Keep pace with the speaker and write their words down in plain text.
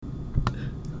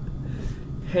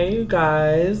Hey, you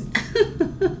guys. We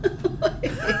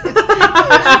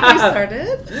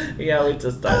started? Yeah, we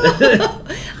just started.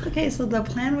 Okay, so the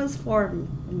plan was for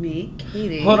me,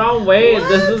 Katie. Hold on, wait. What?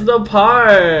 This is the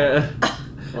part.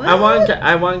 What?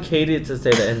 I want Katie to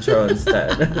say the intro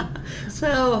instead.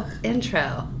 So,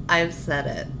 intro. I've said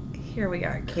it. Here we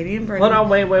are. Katie and Bernie. Hold on,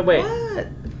 wait. What?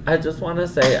 I just want to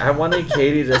say, I wanted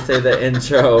Katie to say the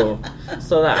intro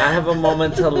so that I have a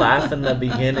moment to laugh in the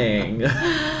beginning.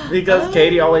 Because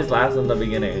Katie always laughs in the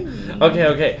beginning.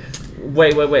 Okay.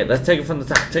 Wait. Let's take it from the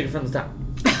top.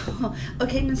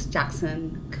 Okay, Miss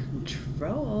Jackson.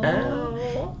 Control.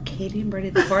 Ow. Katie and Bernie,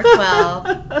 the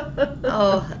 412.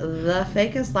 Oh, the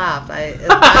fakest laugh.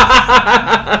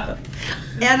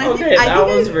 And I think that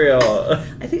was real.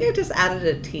 I think I just added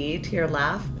a T to your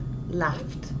laugh.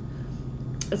 Laughed.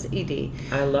 It's ED.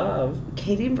 I love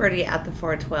Katie and Bertie at the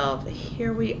 412.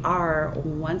 Here we are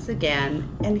once again,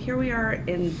 and here we are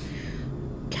in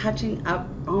catching up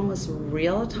almost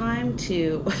real time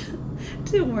to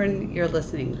when you're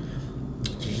listening.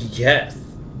 Yes.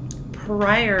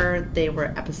 Prior, they were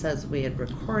episodes we had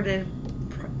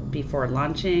recorded before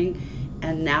launching,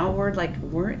 and now we're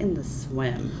in the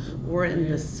swim. We're in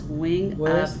the swing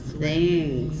of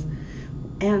things.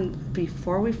 And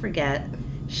before we forget,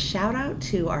 shout out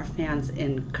to our fans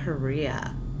in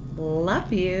Korea.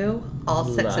 Love you. All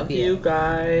six of you. Love you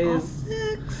guys. All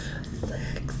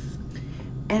six.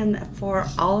 And for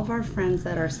all of our friends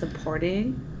that are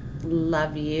supporting,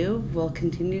 love you. We'll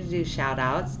continue to do shout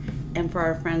outs. And for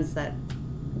our friends that,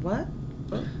 what?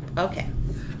 Okay.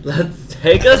 Let's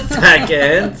take a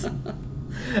second.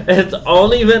 It's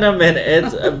only been a minute.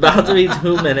 It's about to be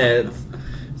 2 minutes.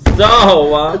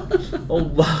 So,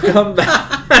 welcome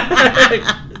back.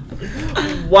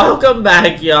 Welcome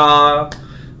back, y'all.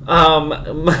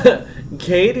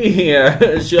 Katie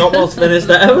here. She almost finished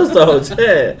the episode.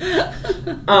 Shit.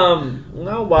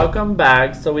 No, welcome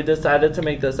back. So we decided to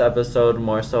make this episode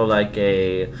more so like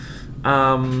a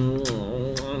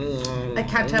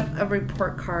catch up, a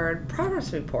report card,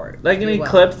 progress report. Like an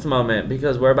eclipse moment,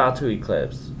 because we're about to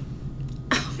eclipse.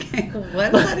 Okay,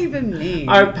 what does that even mean?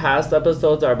 Our past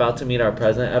episodes are about to meet our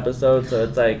present episode, so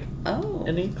it's like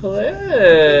an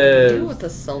eclipse. Do with the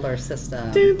solar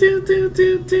system. Do.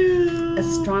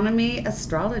 Astronomy,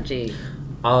 astrology.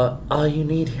 All you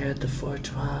need here at the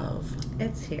 412.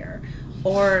 It's here.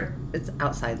 Or it's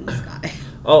outside in the sky.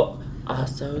 Oh,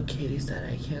 also, Katie said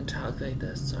I can't talk like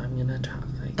this, so I'm gonna talk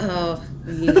like this. Oh,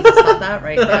 you need to stop that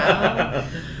right now.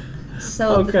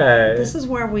 So okay. This is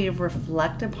where we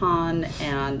reflect upon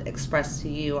and express to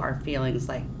you our feelings,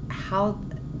 like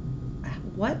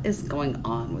what is going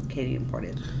on with Katie and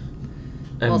Bordy?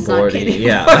 I'm it's not Bordy, Katie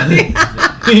yeah.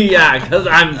 Yeah, because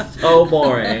I'm so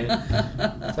boring.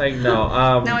 It's like, no.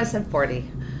 No, I said 40.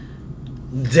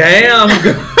 Damn,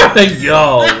 girl.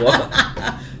 Yo.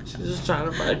 She's just trying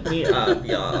to fuck me up,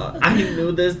 y'all. I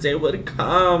knew this day would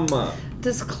come.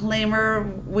 Disclaimer,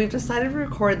 we've decided to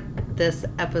record this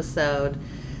episode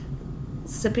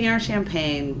sipping our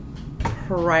champagne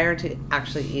prior to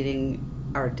actually eating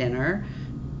our dinner.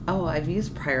 Oh, I've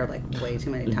used prior like way too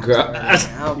many times. Girl,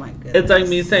 oh my goodness. It's like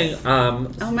me saying, oh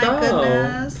my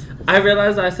goodness. I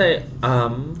realized I say,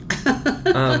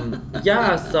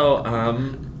 yeah, so,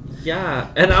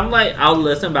 yeah. And I'm like, I'll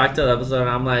listen back to the episode and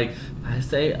I'm like, I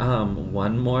say,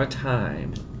 one more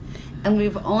time. And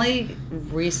we've only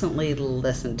recently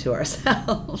listened to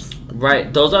ourselves.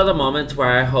 Right. Those are the moments where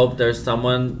I hope there's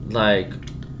someone, like,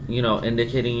 you know,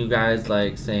 indicating you guys,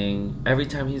 like, saying, every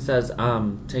time he says,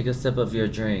 take a sip of your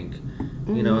drink,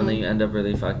 you know, and then you end up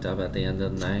really fucked up at the end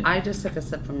of the night. I just took a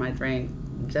sip from my drink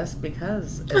just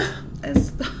because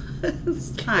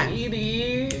it's time.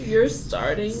 Katie, you're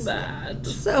starting that.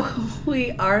 So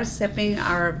we are sipping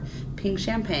our pink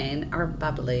champagne, our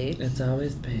bubbly. It's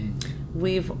always pink.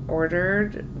 We've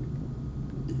ordered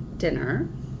dinner.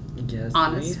 Yes,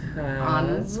 on we its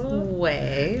have.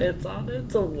 way. It's on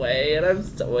its way, and I'm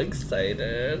so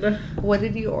excited. What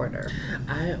did you order?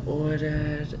 I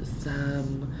ordered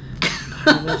some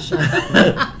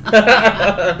Parmesan.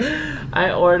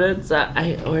 I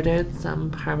ordered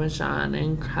some Parmesan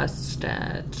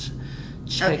encrusted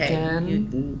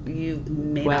chicken. Okay, you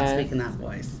may not speak in that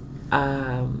voice.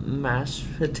 Mashed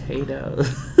potatoes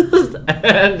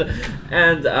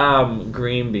and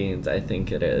green beans, I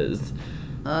think it is.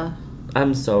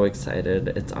 I'm so excited.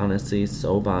 It's honestly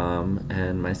so bomb,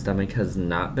 and my stomach has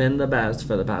not been the best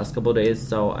for the past couple days,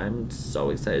 so I'm so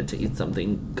excited to eat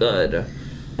something good.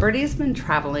 Birdie's been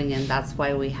traveling, and that's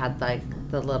why we had like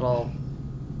the little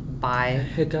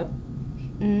hiccup.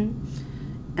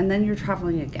 And then you're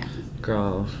traveling again.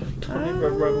 Girl, don't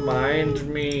even remind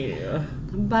me.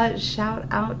 But shout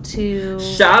out to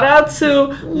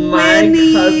my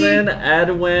cousin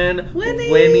Edwin,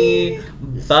 Winnie,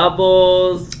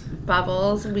 Bubbles.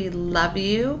 Bubbles, we love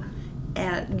you.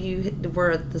 And you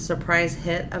were the surprise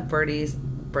hit of Birdie's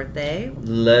birthday.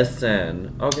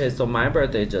 Listen, okay, so my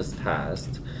birthday just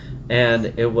passed.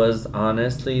 And it was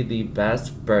honestly the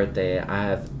best birthday I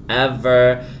have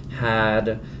ever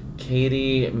had.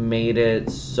 Katie made it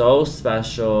so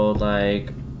special.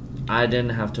 Like, I didn't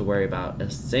have to worry about a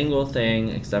single thing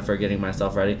except for getting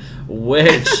myself ready,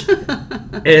 which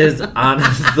is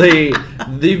honestly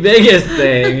the biggest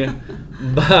thing.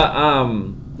 But,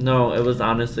 no, it was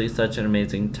honestly such an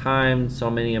amazing time. So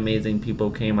many amazing people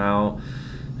came out.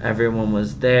 Everyone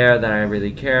was there that I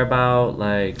really care about.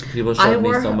 Like, people showed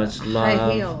me so much love.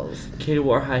 High heels. Katie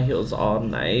wore high heels all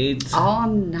night. All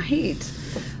night.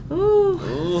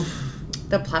 Ooh.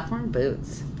 The platform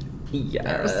boots. Yes.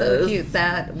 They were so cute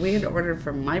that we had ordered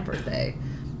for my birthday.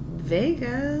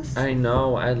 Vegas. I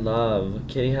know. I love.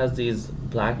 Katie has these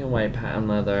black and white patent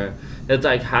leather. It's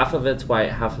like half of it's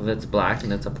white, half of it's black,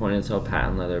 and it's a pointed toe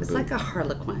patent leather boot. It's like a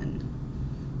Harlequin.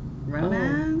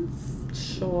 Romance.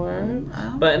 Sure.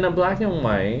 Oh. But in a black and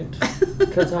white.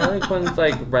 Because Harlequin's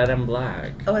like red and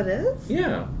black. Oh, it is?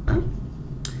 Yeah. Oh.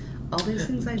 All these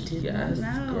things I didn't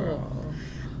know. Girl.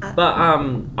 But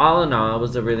all in all, it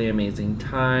was a really amazing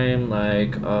time.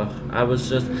 Like, I was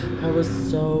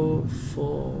so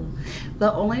full.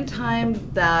 The only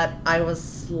time that I was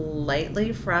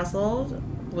slightly frazzled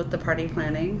with the party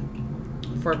planning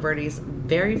for Birdie's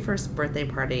very first birthday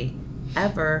party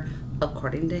ever,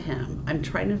 according to him. I'm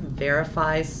trying to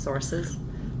verify sources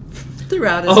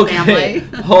throughout his family.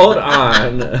 Hold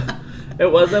on.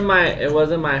 It wasn't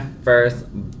my first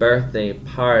birthday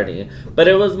party, but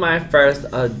it was my first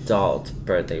adult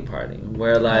birthday party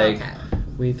where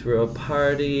we threw a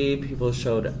party, people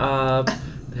showed up,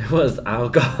 there was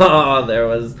alcohol, there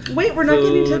was Wait, we're food. not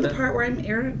getting to the part where I'm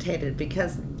irritated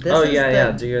because this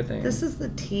do your thing. This is the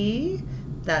tea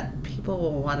that people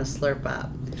will want to slurp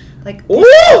up. Like,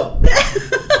 ooh!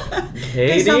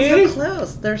 They sound so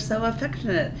close. They're so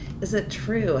affectionate. Is it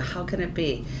true? How can it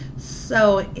be?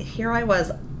 So here I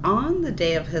was on the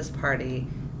day of his party.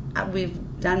 We've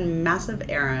done massive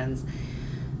errands.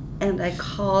 And I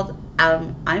called,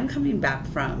 I'm coming back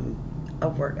from a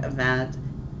work event.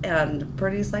 And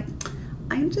Birdie's like,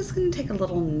 I'm just going to take a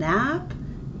little nap.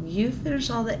 You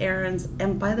finish all the errands.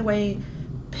 And by the way,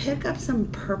 pick up some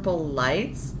purple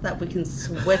lights that we can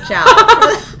switch out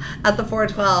at the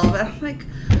 412. And I'm like,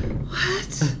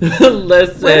 what?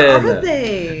 Listen. Where are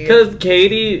they? Because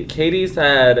Katie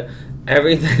said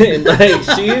everything, like,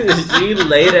 she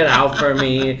laid it out for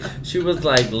me. She was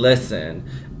like, listen,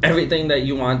 everything that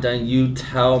you want done, you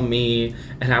tell me,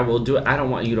 and I will do it. I don't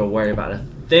want you to worry about a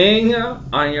thing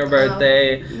on your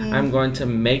birthday. I'm going to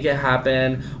make it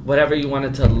happen. Whatever you want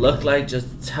it to look like,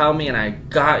 just tell me and I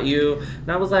got you. And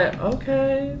I was like,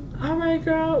 okay, all right,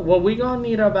 girl. Well, we gonna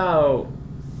need about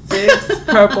 6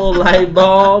 purple light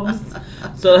bulbs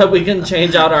so that we can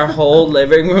change out our whole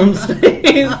living room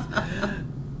space.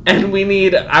 And we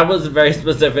need, I was very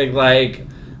specific, like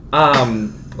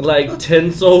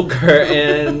tinsel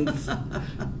curtains.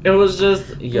 It was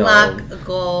just, black,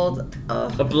 gold. Oh.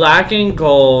 Black and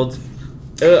gold.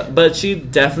 But she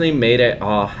definitely made it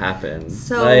all happen.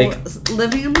 So,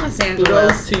 living in Los Kudos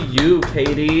Angeles. to you,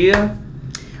 Katie.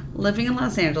 Living in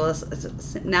Los Angeles,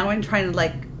 now I'm trying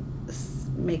to,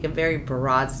 make a very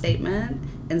broad statement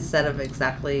instead of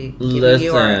exactly giving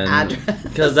you our address.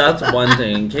 Because that's one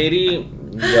thing. Katie,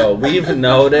 we've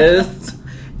noticed.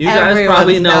 You guys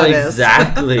probably know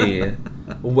exactly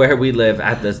where we live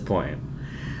at this point.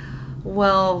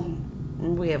 Well,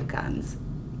 we have guns.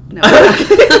 No.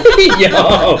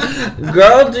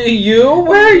 Girl, do you?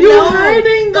 Where are you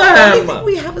hiding them? The only thing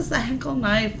we have is the Henkel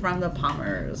knife from the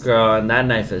Palmers. Girl, and that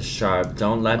knife is sharp.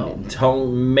 Don't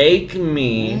make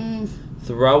me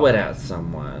throw it at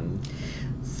someone.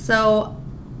 So,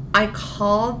 I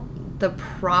called the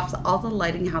props, all the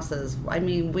lighting houses. I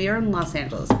mean, we are in Los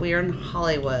Angeles. We are in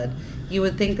Hollywood. You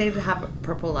would think they'd have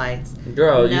purple lights.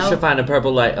 Girl, you should find a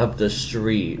purple light up the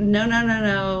street.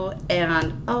 No.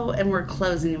 And we're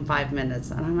closing in 5 minutes.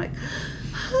 And I'm like,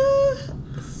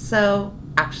 So,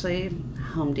 actually,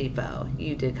 Home Depot,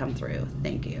 you did come through.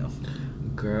 Thank you.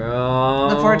 Girl.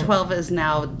 The 412 is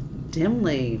now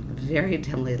very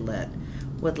dimly lit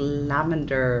with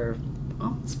lavender,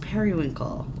 almost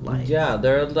periwinkle lights. Yeah,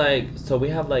 they're so we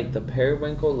have the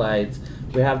periwinkle lights.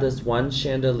 We have this one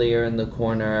chandelier in the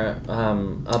corner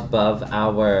above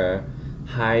our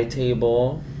high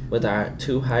table. with our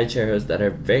 2 high chairs that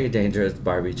are very dangerous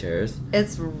Barbie chairs.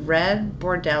 It's red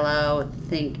Bordello.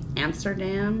 Think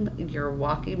Amsterdam. You're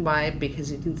walking by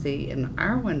because you can see in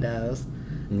our windows.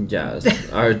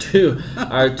 Yes, our two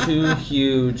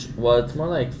huge. Well, it's more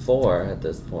like 4 at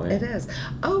this point. It is.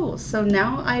 Oh, so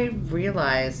now I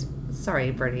realize.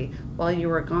 Sorry, Bertie. While you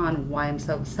were gone, why I'm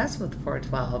so obsessed with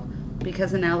 412?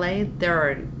 Because in LA there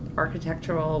are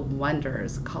architectural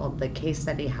wonders called the case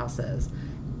study houses.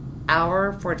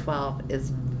 Our 412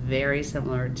 is very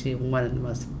similar to one of the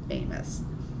most famous.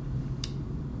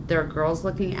 There are girls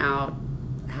looking out,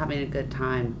 having a good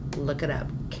time. Look it up.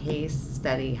 Case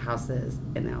study houses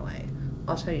in LA.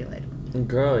 I'll show you later.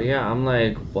 Girl, yeah, I'm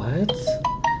like, what?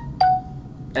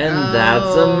 And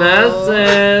that's a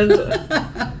message.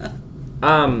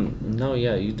 No,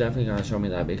 yeah, you definitely gotta show me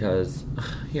that because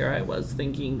here I was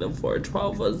thinking the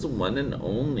 412 was one and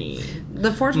only.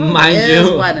 The 412 is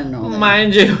one and only.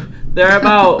 Mind you, there are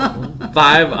about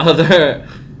 5 other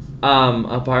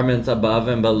apartments above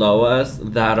and below us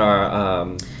that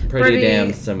are pretty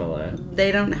damn similar.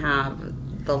 They don't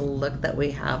have the look that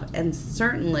we have, and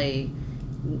certainly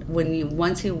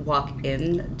once you walk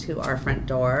into our front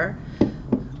door,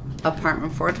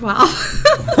 apartment 412.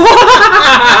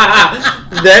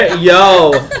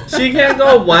 Yo, she can't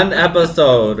go one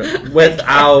episode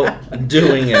without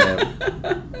doing it.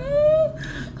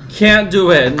 Can't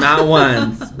do it, not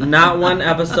once. Not one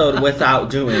episode without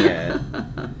doing it.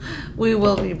 We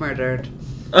will be murdered.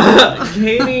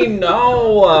 Katie,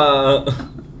 no.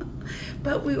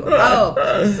 But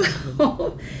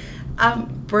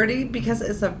Bertie, because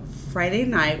it's a Friday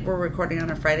night, we're recording on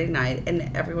a Friday night,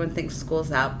 and everyone thinks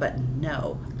school's out, but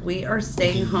no, we are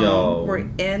staying home. Yo.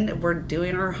 We're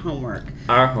doing our homework.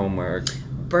 Our homework.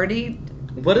 Bertie.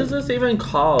 What is this even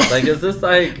called? Like, is this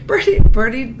like...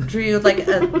 Bertie drew like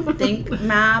a think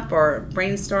map or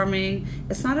brainstorming.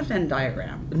 It's not a Venn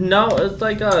diagram. No, it's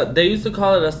like they used to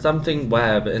call it a something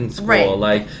web in school. Right.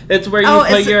 Like, it's where you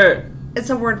put your... It's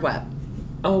a word web.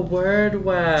 A word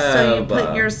web. So you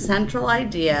put your central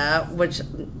idea, which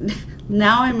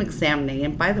now I'm examining.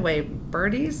 And by the way,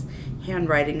 Bertie's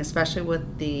handwriting, especially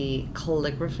with the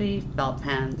calligraphy felt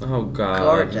pens, oh god,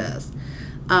 gorgeous.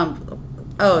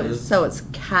 So it's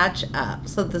catch up.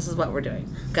 So this is what we're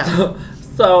doing. Go.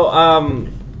 So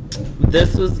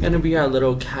this was gonna be our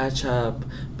little catch up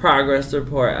progress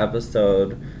report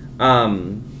episode,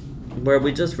 where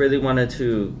we just really wanted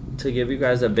to give you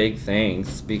guys a big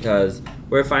thanks because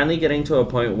we're finally getting to a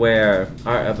point where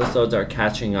our episodes are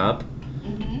catching up,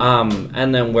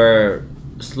 and then we're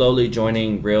slowly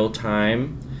joining real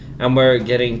time, and we're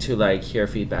getting to like hear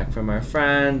feedback from our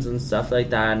friends and stuff like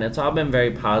that, and it's all been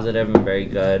very positive and very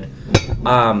good.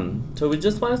 So we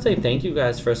just want to say thank you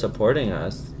guys for supporting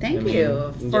us. Thank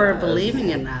you for believing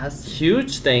in us.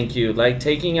 Huge thank you. Like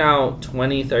taking out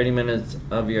 20-30 minutes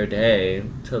of your day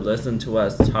to listen to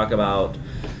us talk about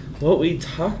what we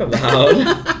talk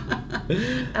about.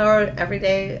 Our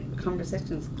everyday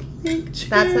conversations. Cheers.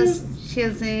 That's us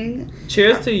cheersing.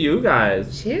 Cheers to you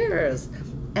guys. Cheers.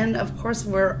 And of course,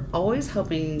 we're always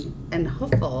hoping and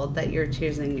hopeful that you're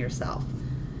cheersing yourself.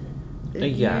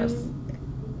 Yes.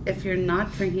 If you're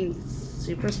not drinking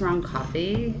super strong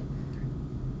coffee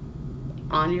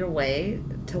on your way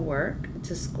to work,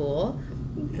 to school,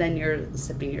 then you're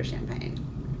sipping your champagne.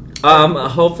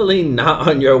 Hopefully not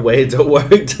on your way to work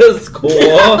to school.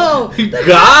 No,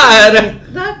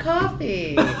 God! Not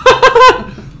coffee.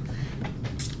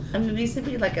 And it needs to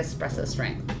be like espresso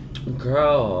strength.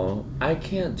 Girl, I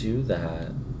can't do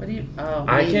that. What do you? Oh,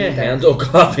 I can't handle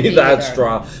coffee that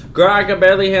strong. Girl, I can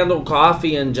barely handle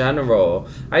coffee in general.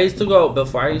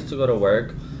 Before I used to go to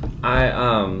work,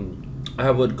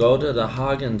 I would go to the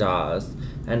Haagen-Dazs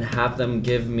and have them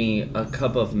give me a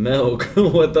cup of milk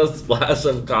with a splash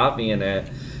of coffee in it.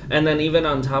 And then even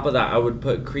on top of that, I would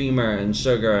put creamer and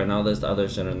sugar and all this other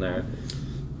shit in there.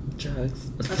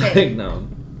 Drugs. Okay. Like, no.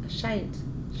 Shite.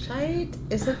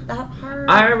 Is it that hard?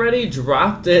 I already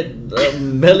dropped it a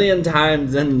million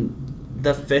times in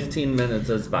the 15 minutes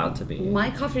it's about to be. My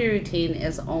coffee routine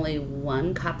is only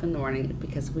 1 cup in the morning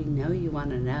because we know you want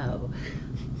to know.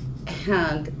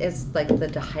 And it's like the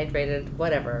dehydrated,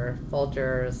 whatever,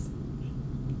 Folgers,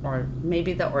 or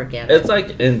maybe the organic. It's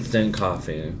like instant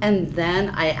coffee. And then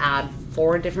I add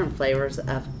 4 different flavors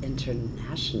of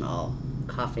international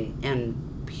coffee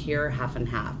and pure half and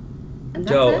half. And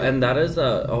that's it. And that is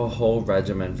a whole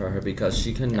regimen for her because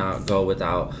she cannot go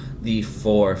without the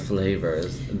 4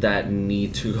 flavors that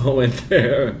need to go in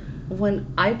there.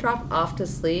 When I drop off to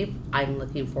sleep, I'm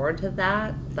looking forward to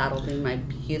that. That'll be my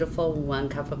beautiful 1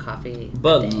 cup of coffee.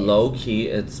 But low key,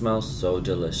 it smells so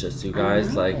delicious, you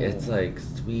guys. Like, it's like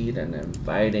sweet and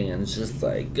inviting, and it's just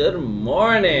like, good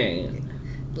morning.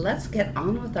 Let's get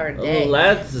on with our day.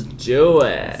 Let's do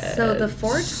it. So the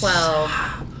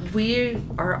 412, we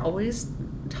are always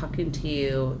talking to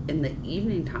you in the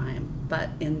evening time, but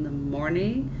in the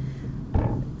morning,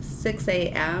 6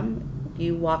 a.m.,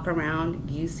 you walk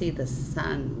around, you see the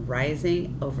sun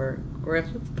rising over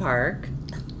Griffith Park.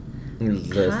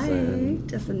 Listen. Hi,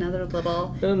 just another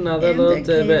little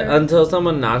tidbit until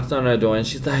someone knocks on our door and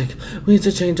she's like, we need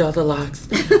to change all the locks.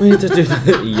 We need to do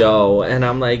that. Yo, and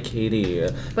I'm like, Katie,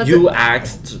 but you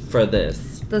asked for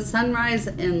this. The sunrise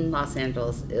in Los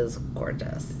Angeles is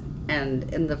gorgeous.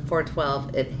 And in the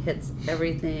 412, it hits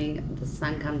everything. The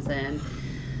sun comes in.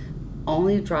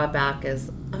 Only drawback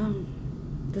is,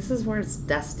 this is where it's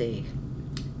dusty.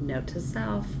 Note to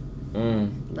self.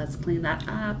 Let's clean that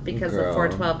up because the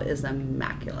 412 is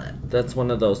immaculate. That's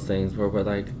one of those things where we're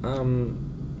like,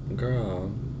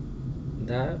 girl,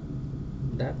 that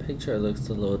picture looks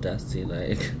a little dusty.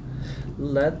 Like,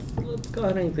 let's go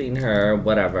ahead and clean her.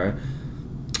 Whatever.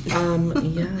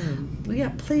 Yeah,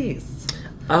 please.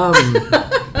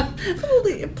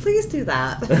 Please do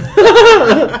that.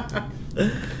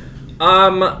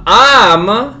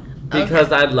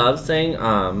 Because I love saying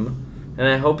and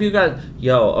I hope you guys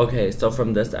okay, so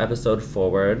from this episode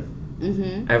forward,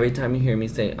 every time you hear me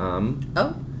say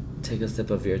take a sip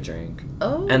of your drink.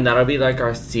 And that'll be like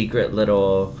our secret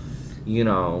little,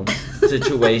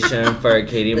 situation for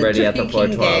Katie and Birdie at the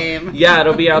 412. Game. Yeah,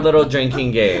 it'll be our little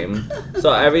drinking game.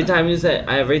 So every time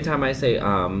I say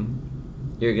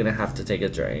you're gonna have to take a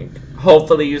drink.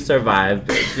 Hopefully you survive,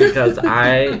 bitch, because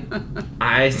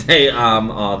I say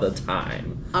all the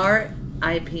time.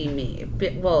 R.I.P. me.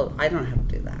 Well, I don't have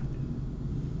to do that.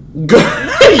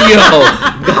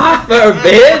 God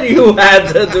forbid you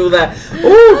had to do that.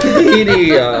 Ooh,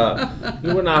 Katie,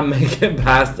 you would not make it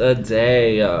past a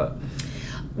day.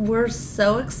 We're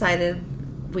so excited.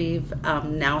 We've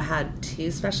now had 2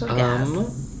 special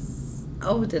guests.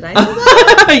 Oh, did I do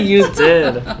that? You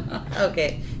did.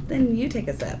 Okay, then you take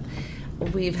a sip.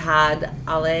 We've had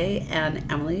Ale and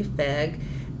Emily Fig,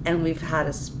 and we've had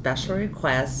a special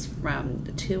request from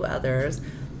 2 others.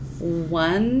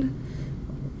 One,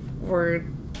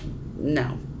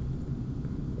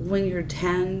 when you're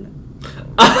 10,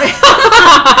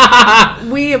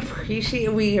 we appreciate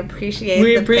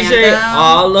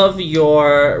all of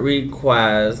your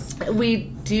requests.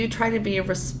 We do try to be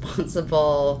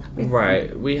responsible.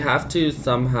 Right. We have to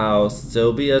somehow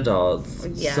still be adults.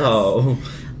 Yes. So,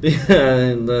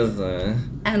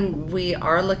 listen. And we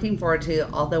are looking forward to,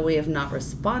 although we have not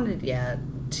responded yet,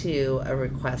 to a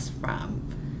request from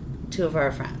 2 of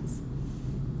our friends.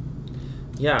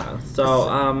 Yeah.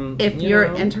 So, if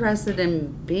you're interested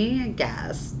in being a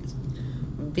guest,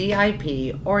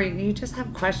 VIP, or you just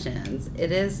have questions,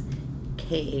 it is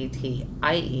KATIEAT.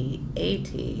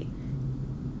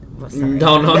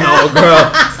 No,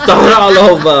 girl. Start all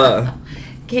over.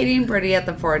 Katie and Birdie at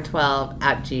the 412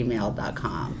 at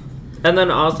gmail.com. And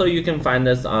then also you can find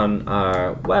this on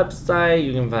our website.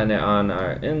 You can find it on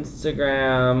our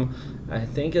Instagram. I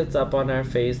think it's up on our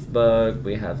Facebook.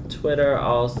 We have Twitter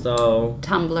also.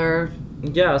 Tumblr.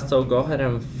 Yeah, so go ahead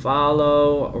and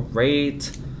follow,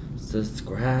 rate,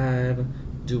 subscribe,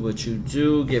 do what you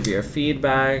do, give your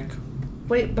feedback.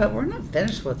 Wait, but we're not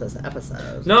finished with this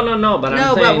episode. No, but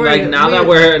I'm saying, like, now that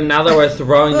we're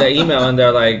throwing the email in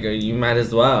there, like, you might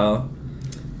as well.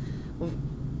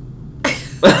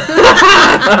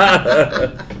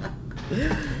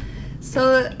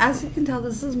 So, as you can tell,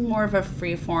 this is more of a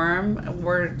free form.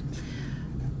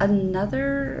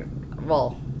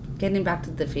 Getting back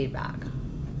to the feedback.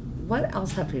 What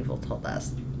else have people told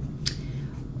us?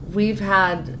 We've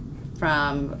had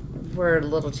we're a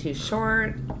little too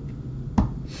short.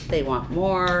 They want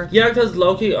more. Yeah, because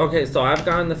Loki. Okay, so I've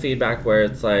gotten the feedback where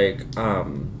it's like,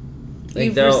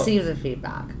 you've received the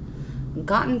feedback.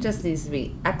 Gotten just needs to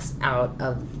be X out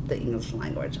of the English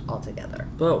language altogether.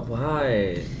 But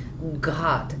why?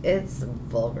 God, it's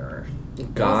vulgar.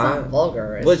 God, well, it's not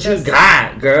vulgar. It's what just, you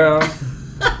got, girl?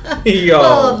 Yo.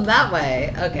 Well, that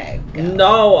way. Okay. Go.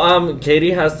 No,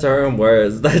 Katie has certain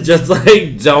words that just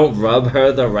like don't rub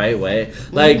her the right way.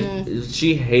 Like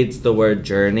she hates the word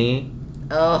journey.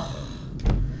 Oh.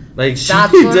 Like she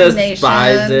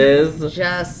despises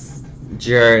just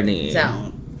journey.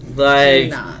 Don't.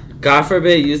 Like do not. God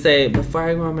forbid you say, before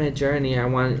I go on my journey, I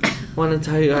want to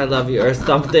tell you I love you or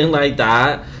something like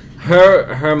that.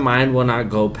 Her mind will not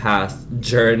go past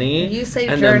journey. You say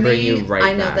and journey, then bring you right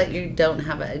I know back. that you don't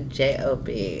have a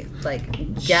J-O-B. Like,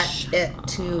 get it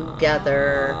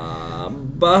together.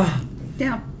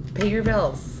 Yeah, pay your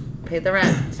bills. Pay the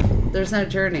rent. There's no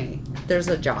journey. There's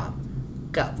a job.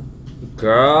 Go.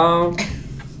 Girl.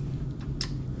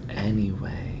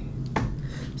 Anyway.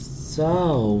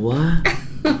 So,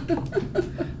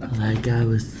 like I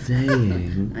was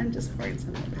saying. I'm just pouring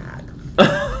some in the bag.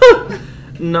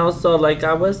 No, so like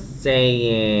I was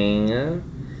saying,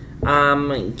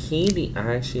 Katie,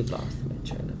 I actually lost my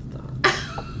train of thought.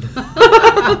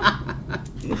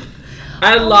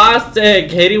 I lost it.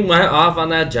 Katie went off on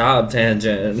that job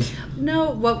tangent.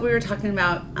 No, what we were talking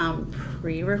about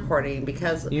pre-recording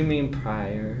because You mean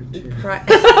prior to?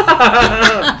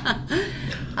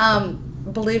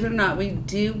 Believe it or not, we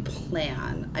do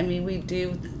plan. I mean, we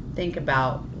do think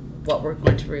about what we're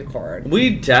going to record.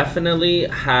 We definitely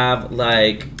have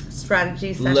like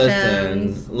Strategy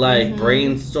sessions.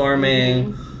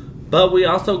 brainstorming, but we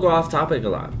also go off topic a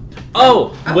lot.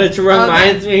 Which okay.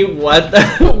 reminds me what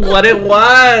it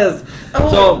was.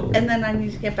 And then I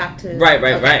need to get back to Right.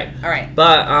 All right.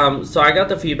 But so I got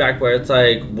the feedback where it's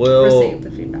like Receive the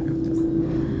feedback.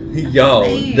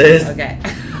 Okay.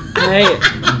 I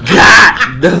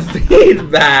got the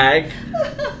feedback.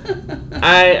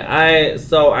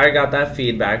 So I got that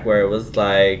feedback where it was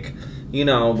like,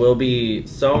 we'll be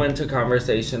so into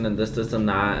conversation and this and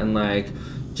that and like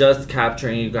just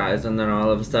capturing you guys, and then all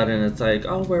of a sudden it's like,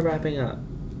 oh, we're wrapping up.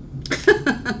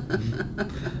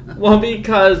 Well,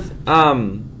 because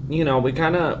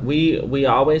we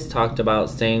always talked about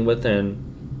staying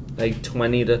within like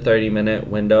 20 to 30 minute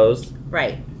windows.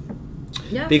 Right.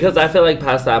 Yeah. Because I feel like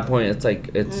past that point, it's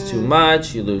like, it's too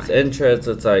much. You lose interest.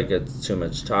 It's like, it's too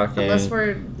much talking. Unless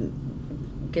we're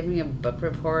giving a book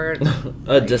report.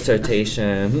 A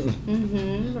dissertation.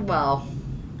 Mm-hmm. Well,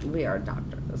 we are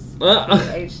doctors.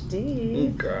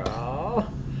 PhD. Girl.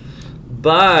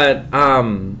 But,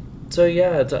 so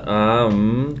yeah,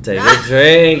 take a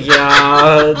drink,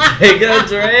 y'all. Take a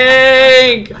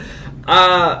drink.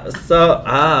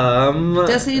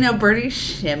 Just so you know, Birdie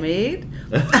shimmied.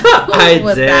 I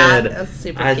did.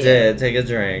 Super I cute. did. Take a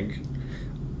drink.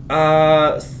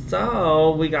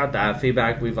 So we got that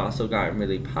feedback. We've also gotten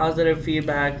really positive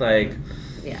feedback. Like,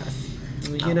 yes.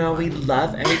 we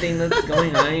love everything that's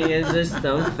going on. You guys are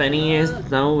so funny. You're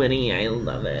so witty. I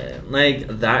love it. Like,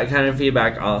 that kind of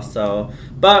feedback also.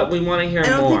 But we want to hear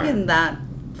more. I don't think in that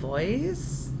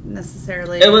voice,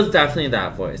 necessarily. It was definitely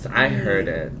that voice. I heard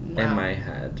it in my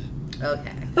head.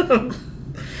 Okay.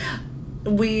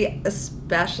 We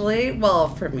especially, well,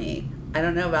 for me, I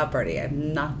don't know about Birdie.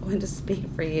 I'm not going to speak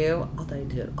for you, although I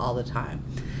do it all the time.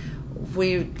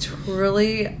 We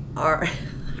truly are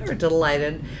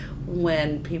delighted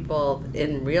when people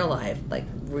in real life, like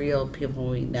real people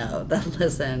we know that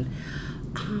listen,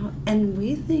 and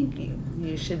we think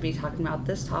you should be talking about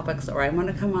this topics, or I want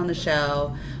to come on the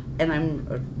show, and I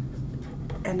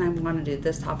want to do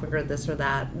this topic or this or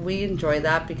that. We enjoy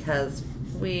that because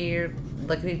we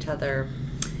look at each other.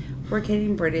 We're Katie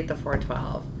and Birdie at the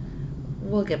 412.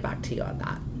 We'll get back to you on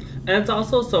that. And it's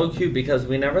also so cute because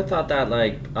we never thought that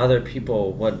like other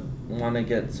people would want to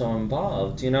get so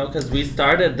involved, because we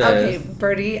started this. Okay,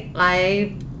 Birdie,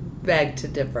 I beg to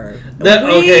differ.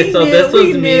 This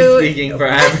was me speaking for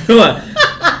everyone.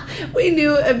 We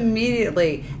knew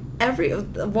immediately.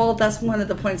 That's one of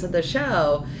the points of the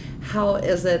show. How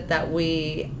is it that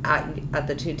we at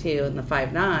the 2-2 and the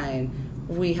 5-9,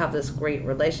 we have this great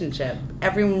relationship?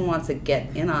 Everyone wants to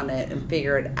get in on it and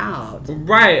figure it out.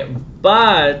 Right,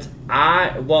 but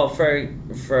for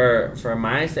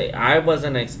my sake, I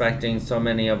wasn't expecting so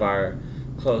many of our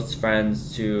close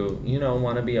friends to,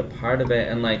 want to be a part of it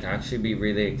and like actually be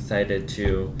really excited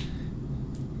to,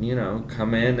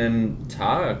 come in and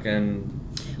talk and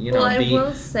be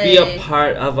a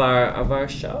part of our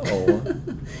show.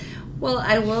 Well,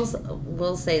 I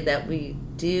will say that we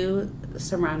do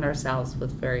surround ourselves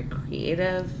with very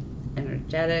creative,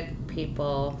 energetic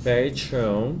people. Very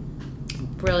true.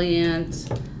 Brilliant,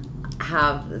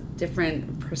 have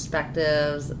different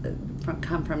perspectives,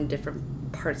 come from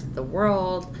different parts of the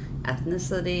world,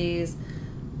 ethnicities,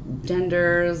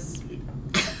 genders.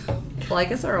 Well, I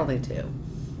guess there are only two.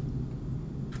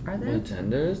 Are there? What,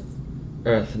 genders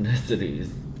or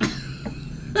ethnicities?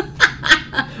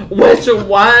 Which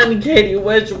one, Katie?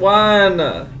 Which one?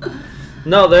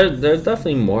 No, there's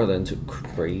definitely more than two.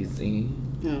 Crazy.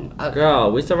 Okay.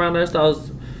 Girl, we surround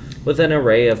ourselves with an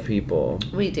array of people.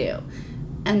 We do.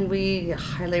 And we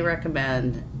highly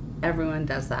recommend everyone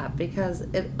does that because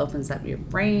it opens up your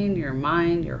brain, your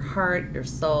mind, your heart, your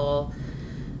soul.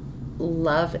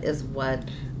 love is what.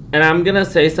 And I'm gonna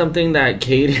say something that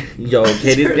Katie's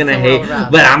gonna hate,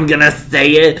 around. but I'm gonna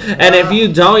say it. And if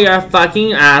you don't, you're a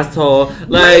fucking asshole.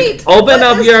 Like, Wait, open what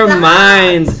up is your that?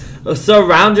 mind.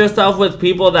 Surround yourself with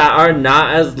people that are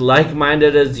not as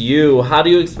like-minded as you. How do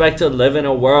you expect to live in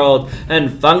a world and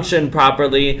function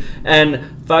properly and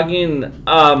fucking,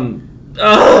 how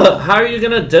are you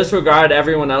gonna disregard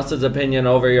everyone else's opinion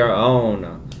over your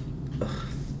own?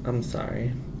 I'm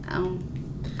sorry.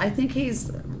 I think he's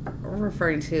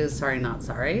referring to sorry, not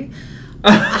sorry.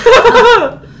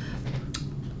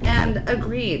 And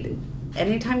agreed.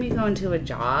 Anytime you go into a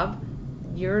job,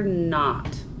 you're not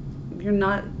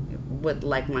with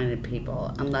like-minded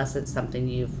people unless it's something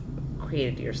you've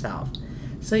created yourself.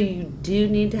 So you do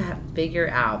need to figure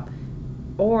out,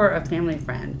 or a family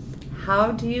friend,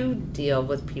 how do you deal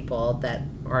with people that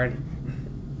are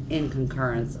in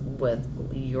concurrence with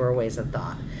your ways of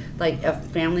thought? Like a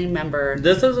family member.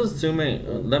 This is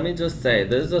assuming, let me just say,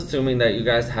 this is assuming that you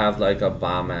guys have like a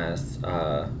bomb-ass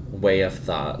way of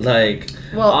thought. Like,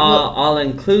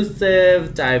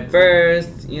 all-inclusive, diverse,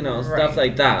 stuff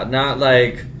like that. Not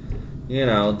like,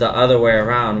 the other way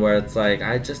around where it's like,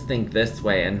 I just think this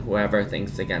way and whoever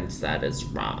thinks against that is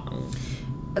wrong.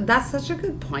 That's such a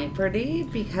good point, Birdie,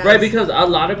 because... Right, because a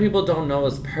lot of people don't know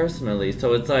us personally,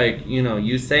 so it's like,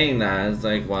 you saying that, it's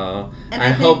like, well,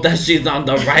 I hope that she's on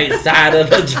the right side of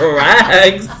the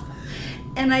tracks.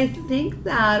 And I think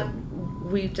that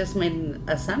we've just made an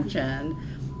assumption.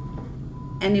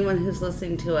 Anyone who's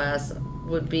listening to us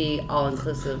would be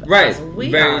all-inclusive as we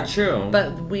are. Very true.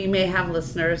 But we may have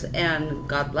listeners, and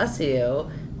God bless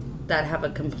you, that have a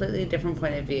completely different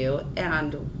point of view,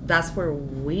 and that's where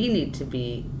we need to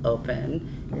be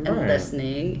open and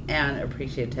listening and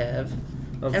appreciative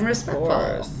and respectful.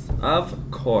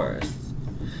 Of course.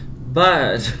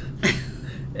 But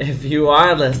if you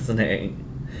are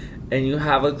listening and you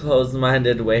have a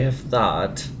closed-minded way of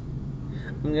thought,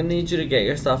 I'm going to need you to get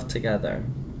yourself together.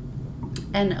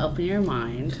 And open your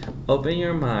mind. Open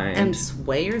your mind. And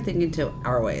sway your thinking to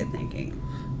our way of thinking.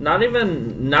 Not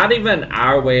even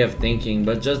our way of thinking,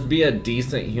 but just be a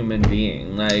decent human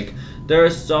being. Like, there are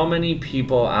so many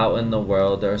people out in the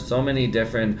world. There are so many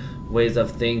different ways of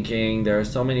thinking. There are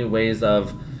so many ways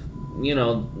of,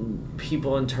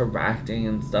 people interacting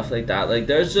and stuff like that. Like,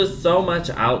 there's just so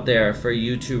much out there for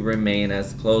you to remain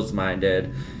as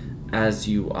closed-minded as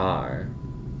you are.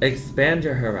 Expand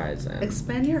your horizons.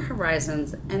 Expand your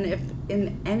horizons, and if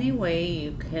in any way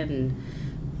you can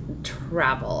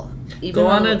travel, go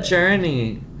on a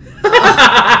journey.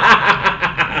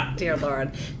 Dear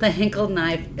Lord, the Hinkle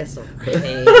knife is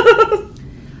ready.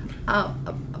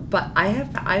 But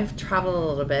I've traveled a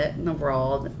little bit in the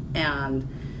world, and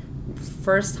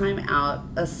first time out,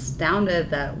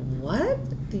 astounded that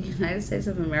the United States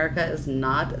of America is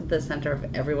not the center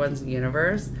of everyone's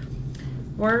universe.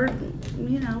 We're,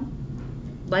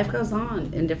 life goes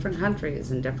on in different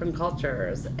countries and different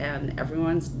cultures, and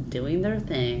everyone's doing their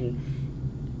thing,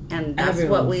 and that's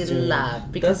what we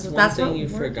love. Because that's one thing what you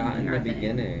forgot in the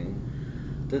beginning.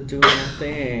 The doing a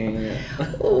thing.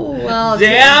 Well,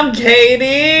 damn,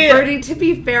 Katie! Birdie, to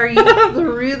be fair, you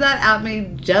threw that at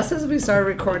me just as we started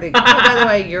recording. Oh, by the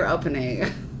way, you're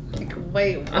opening. Like,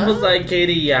 wait, what? I was like,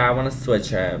 Katie, I want to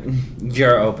switch it.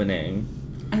 You're opening.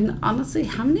 And honestly,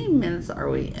 how many minutes are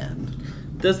we in?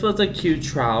 This was a cute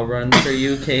trial run for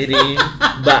you, Katie.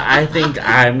 But I think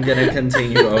I'm going to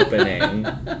continue opening.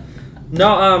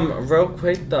 No, real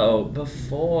quick though,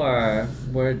 before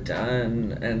we're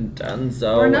done and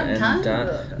donezo we're not and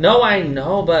done. No, I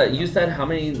know, but you said how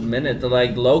many minutes?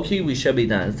 Like, low key, we should be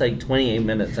done. It's like 28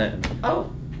 minutes in. Oh,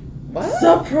 what?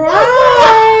 Surprise!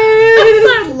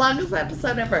 It's our longest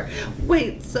episode ever.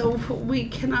 Wait, so we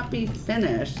cannot be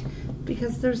finished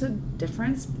because there's a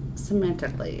difference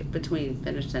semantically between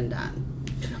finished and done.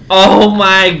 Oh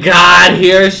my God!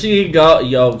 Here she go.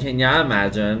 Yo, can y'all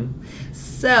imagine?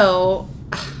 So,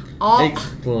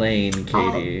 explain,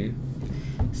 Katie.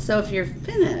 So if you're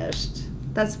finished,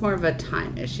 that's more of a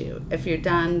time issue. If you're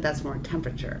done, that's more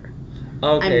temperature.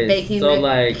 Okay, I'm baking so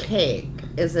a cake.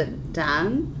 Is it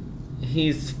done?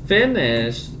 He's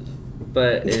finished,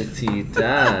 but is he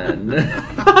done?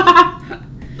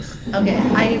 Okay,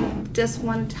 I just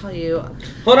want to tell you.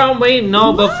 Hold on, wait,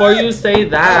 no, what? Before you say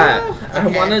that, okay. I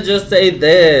want to just say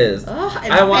this. Oh,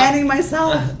 I'm fanning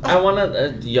myself. I want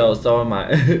to, so am I.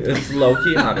 It's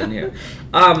low-key hot in here.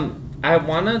 I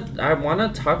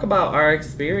wanna talk about our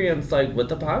experience, like, with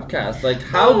the podcast. Like,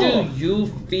 how do you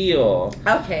feel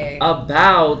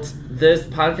about this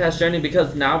podcast journey?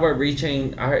 Because now we're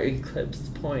reaching our eclipse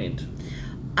point.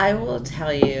 I will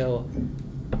tell you,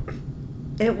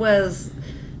 it was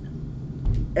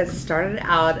it started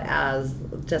out as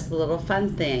just a little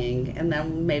fun thing, and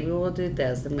then maybe we'll do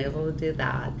this, and maybe we'll do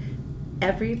that.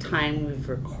 Every time we've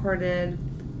recorded,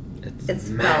 it's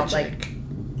felt like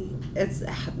it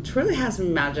truly has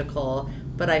been magical,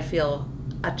 but I feel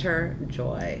utter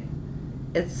joy.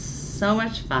 It's so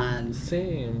much fun.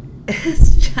 Same.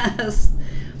 It's just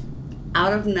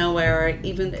out of nowhere,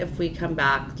 even if we come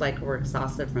back like we're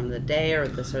exhausted from the day or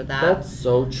this or that. That's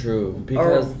so true.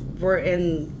 Because or we're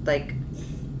in like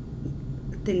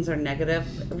things are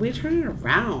negative, we turn it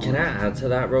around. Can I add to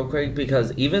that real quick?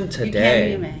 Because even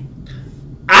today. You may.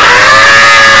 Ah!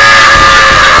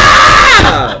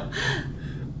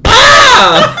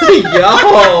 Yo!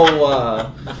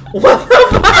 What the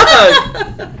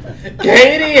fuck?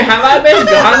 Katie, have I been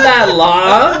gone that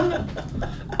long?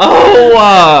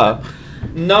 Oh!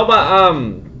 No, but,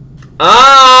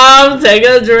 take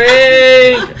a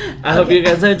drink! I hope you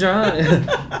guys are drunk.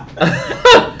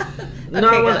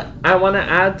 I want to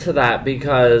add to that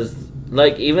because,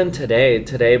 like, even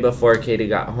today before Katie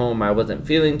got home, I wasn't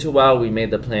feeling too well. We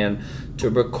made the plan to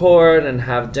record and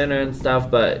have dinner and stuff,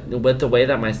 but with the way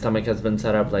that my stomach has been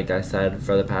set up, like I said,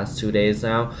 for the past 2 days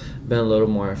now, I've been a little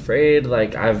more afraid.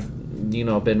 Like, I've,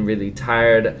 been really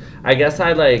tired. I guess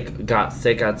I, like, got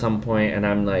sick at some point, and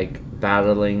I'm, like,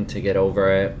 battling to get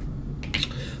over it.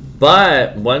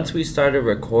 But once we started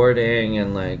recording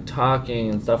and, like, talking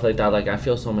and stuff like that, like, I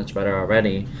feel so much better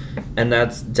already. And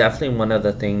that's definitely one of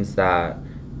the things that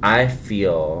I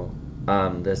feel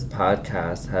this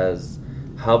podcast has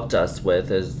helped us with,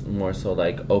 is more so,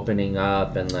 like, opening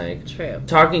up and, like,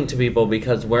 talking to people,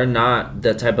 because we're not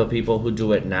the type of people who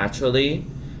do it naturally,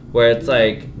 where it's,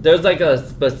 like, there's, like, a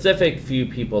specific few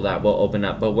people that will open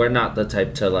up, but we're not the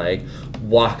type to, like,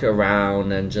 walk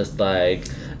around and just, like,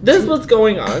 this what's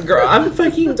going on, girl. I'm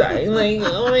fucking dying. Like,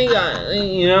 oh my god.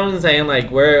 You know what I'm saying?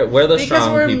 Like, we're the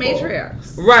strong people. Because we're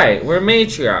matriarchs. Right. We're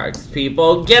matriarchs,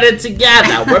 people. Get it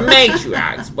together. We're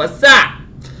matriarchs. What's up?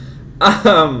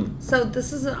 So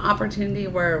this is an opportunity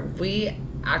where we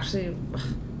actually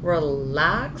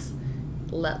relax,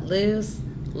 let loose,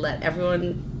 let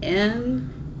everyone in,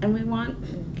 and we want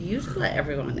you to let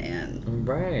everyone in.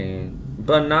 Right.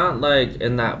 But not, like,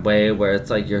 in that way where it's,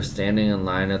 like, you're standing in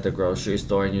line at the grocery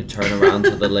store and you turn around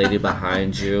to the lady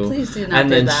behind you. Please do not and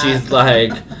do then that. She's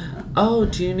like, oh,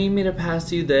 do you need me to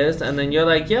pass you this? And then you're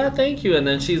like, yeah, thank you. And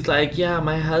then she's like, yeah,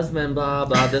 my husband, blah,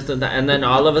 blah, this and that. And then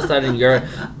all of a sudden you're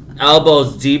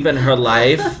elbows deep in her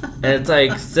life. And it's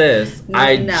like, sis,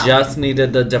 I just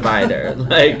needed the divider.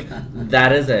 Like,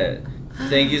 that is it.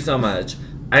 Thank you so much.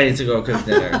 I need to go cook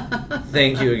dinner.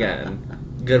 Thank you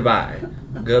again. Goodbye.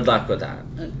 Good luck with that.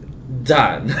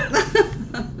 Done.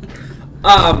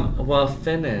 Well,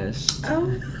 finished. Oh.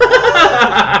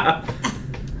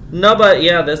 No, but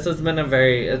yeah, this has been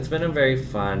it's been a very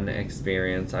fun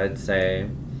experience, I'd say.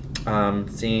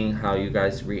 Seeing how you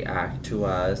guys react to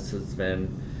us has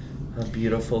been a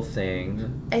beautiful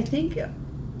thing. I think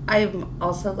I'm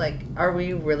also like, are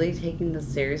we really taking this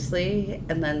seriously?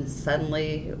 And then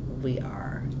suddenly we are.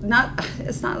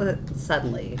 It's not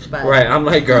suddenly, but... Right, I'm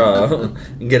like, girl,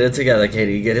 get it together,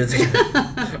 Katie, get it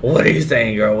together. What are you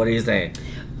saying, girl? What are you saying?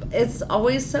 It's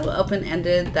always so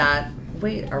open-ended that,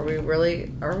 wait, are we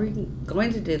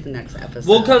going to do the next episode?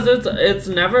 Well, because it's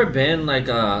never been like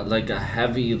a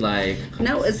heavy, like,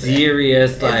 no, it's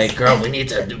serious, like, girl, we need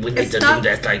to do this,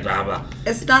 like, blah, blah.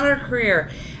 It's not our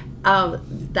career.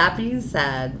 That being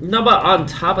said... No, but on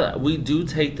top of that, we do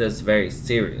take this very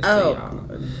seriously, y'all.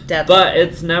 Definitely. But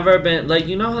it's never been... Like,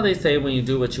 you know how they say when you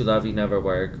do what you love, you never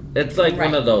work? It's like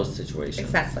one of those situations.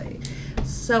 Exactly.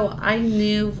 So I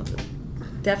knew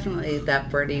definitely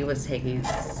that Birdie was taking it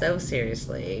so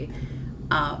seriously.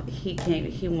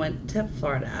 He went to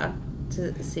Florida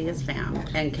to see his fam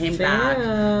and came back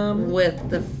with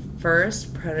the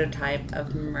first prototype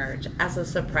of merch as a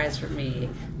surprise for me.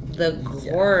 The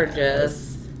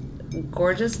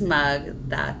gorgeous mug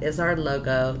that is our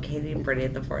logo, Katie and Birdie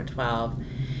at the 412.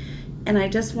 And I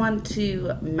just want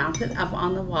to mount it up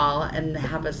on the wall and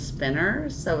have a spinner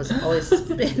so it's always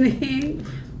spinning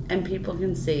and people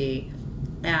can see.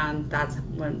 And that's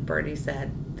when Birdie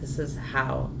said, this is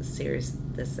how serious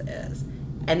this is.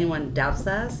 Anyone doubts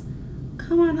us?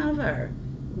 Come on over.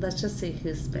 Let's just see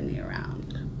who's spinning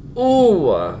around. Ooh.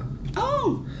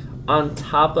 Oh. On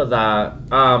top of that,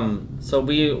 so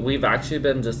we've actually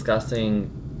been discussing,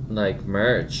 like,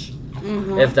 merch.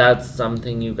 Mm-hmm. If that's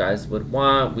something you guys would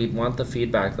want, we'd want the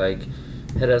feedback. Like,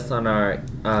 hit us on our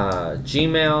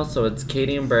Gmail. So it's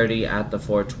Katie and Birdie at the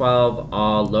 412,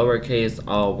 all lowercase,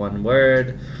 all one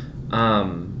word.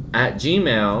 At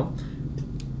Gmail,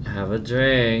 have a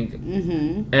drink.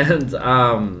 Mm-hmm. And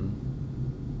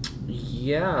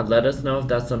yeah, let us know if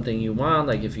that's something you want.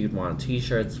 Like if you'd want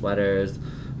t-shirts, sweaters,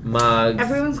 mugs.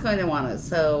 Everyone's going to want it,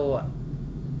 so...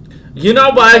 You know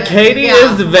what?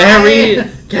 Katie's very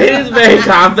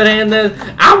confident in this.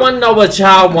 I want to know what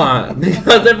y'all want.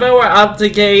 Because if it were up to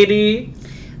Katie...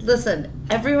 Listen,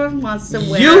 everyone wants to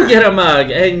wear... You get a mug,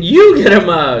 and you get a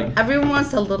mug. Everyone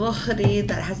wants a little hoodie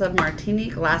that has a martini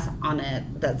glass on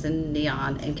it that's in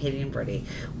neon, and Katie and Birdie.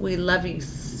 We love you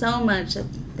so much.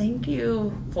 Thank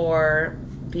you for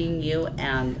being you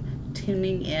and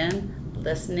tuning in,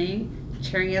 listening,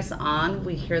 cheering us on.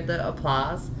 We hear the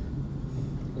applause.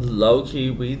 Low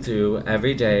key, we do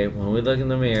every day when we look in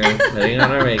the mirror, putting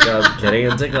on our makeup,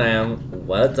 getting into glam.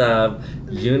 What's up?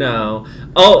 You know.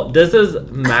 Oh, this is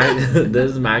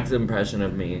Mac's impression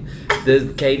of me. This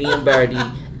is Katie and Birdie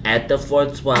at the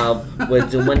 412. We're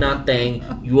doing our thing.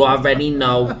 You already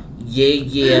know.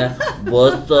 Yeah.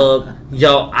 What's up?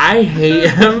 Yo, I hate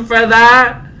him for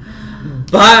that,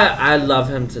 but I love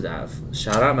him to death.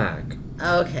 Shout out Mac.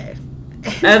 Okay.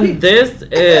 And this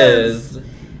is...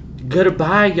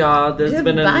 Goodbye, y'all. This has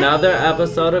been another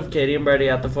episode of Katie and Birdie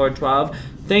at the 412.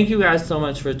 Thank you guys so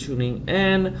much for tuning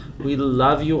in. We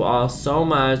love you all so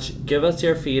much. Give us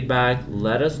your feedback.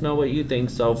 Let us know what you think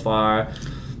so far.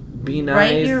 Be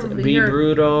nice. Be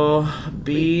brutal.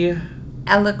 Be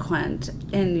eloquent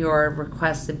in your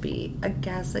request to be a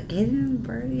guest at Katie and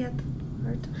Birdie at the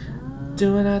 412.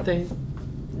 Doing our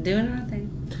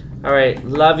thing. All right.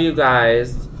 Love you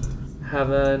guys.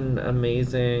 Have an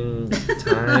amazing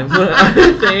time. I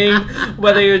think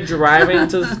whether you're driving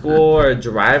to school or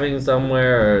driving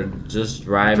somewhere or just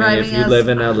driving if you live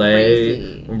in LA.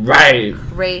 Crazy. Right.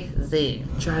 Crazy.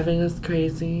 Driving us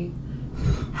crazy.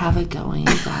 Have it going,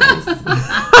 guys.